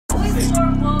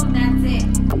That's it.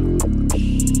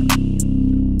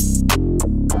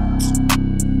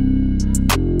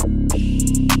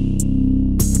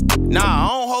 Nah, I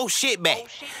don't hold shit back.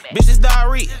 Bitch, it's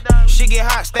diarrhea. Shit get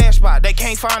hot, stash spot, they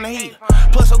can't find the heater.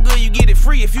 Plus, so good you get it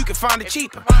free if you can find it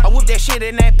cheaper. I whip that shit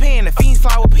in that pan, the fiends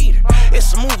fly with Peter.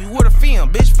 It's a movie with a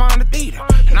film, bitch, find the theater.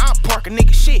 And I'll park a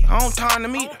nigga shit, I don't time to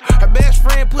meet her. Her best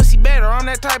friend, pussy better, I'm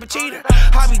that type of cheater.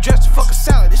 Hobby dressed to fuck a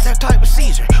salad, it's that type of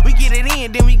Caesar. We get it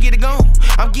in, then we get it gone.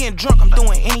 I'm getting drunk, I'm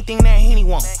doing anything that Henny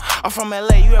want. I'm from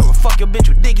LA, you ever fuck your bitch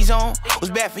with Dickies on? What's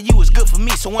bad for you is good for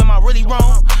me, so am I really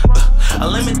wrong? A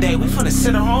limit day, we finna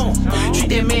sit her home. Treat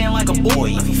that man like a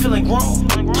boy if he feeling grown.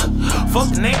 Fuck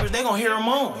the neighbors, they gon' hear him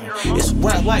on. It's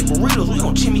rap like burritos, we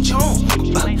gon'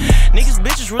 chimichurri. Niggas,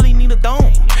 bitches really need a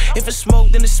dome. If it's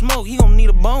smoke, then it's smoke, he gon' need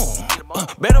a bone.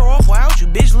 Better off without you,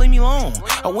 bitch, leave me alone.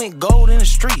 I went gold in the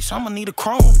streets, I'ma need a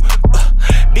chrome.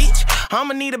 Bitch,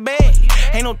 I'ma need a bag.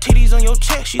 Ain't no titties on your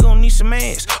chest, you gon' need some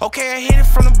ass. Okay, I hit it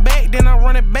from the back, then I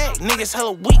run it back. Niggas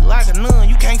hella weak like a nun,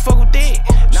 you can't fuck with that.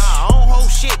 Nah, I don't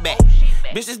hold shit back.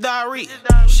 Bitch, it's diarrhea.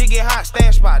 Shit get hot,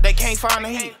 stash spot, they can't find the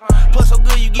heater. Plus, so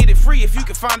good you get it free if you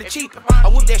can find it cheaper. I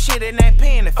whip that shit in that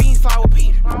pan, the fiends fly with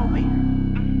Peter.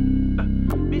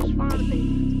 Bitch, find the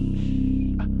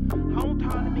thing. Home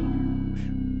time to me.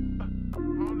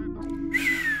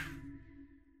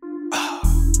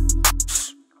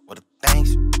 With the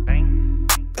things.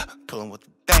 Pullin' with the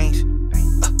things.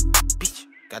 Bitch,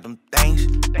 got them things.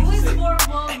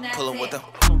 Pullin' with them.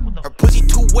 Her pussy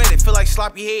too wet, it feel like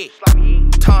sloppy head.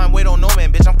 Time wait on no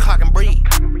man, bitch, I'm clocking breed.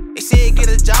 They said get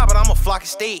a job, but I'm a flock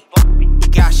instead. He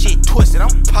got shit twisted,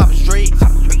 I'm poppin' dreads.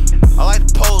 I like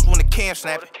to pose when the cam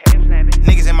snapping.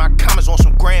 Niggas in my comments want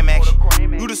some gram action.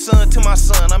 You the son to my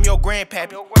son, I'm your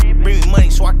grandpappy. Bring me money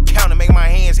so I can count and make my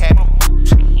hands happy.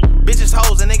 Bitches,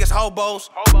 hoes, and niggas hobos.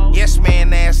 Yes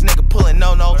man ass nigga pulling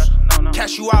no-nos.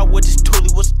 Cash you out with this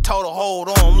toolie, what's the total? Hold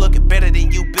on, I'm looking better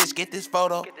than you, bitch, get this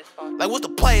photo. Like what's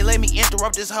the play, let me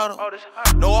interrupt this huddle.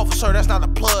 No officer, that's not a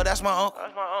plug, that's my uncle.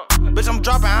 Bitch, I'm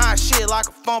dropping high shit like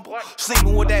a fumble.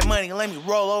 Sleeping with that money, let me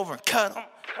roll over and cut him.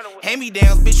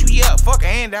 Hand-me-downs, bitch, you up, fuck a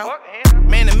handout.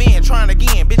 Man to man, trying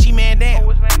again, bitch, he man down.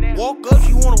 Walk up,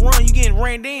 you wanna run, you getting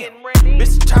ran down.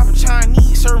 Bitch, the top of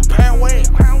Chinese, serving pound well.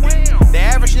 The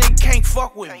average nigga can't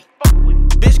fuck with me.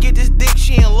 Bitch, get this dick,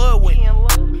 she in love with me.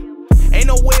 Ain't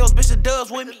no whales, bitch, that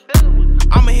does with me.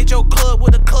 I'ma hit your club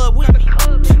with a club with me.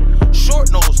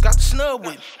 Short nose, got the snub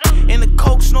with me. And the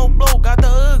coke snow blow, got the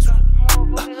Uggs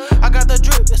with me. I got the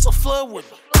drip, it's a flood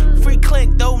with me. Free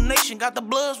Clint donation, got the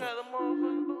bloods with me.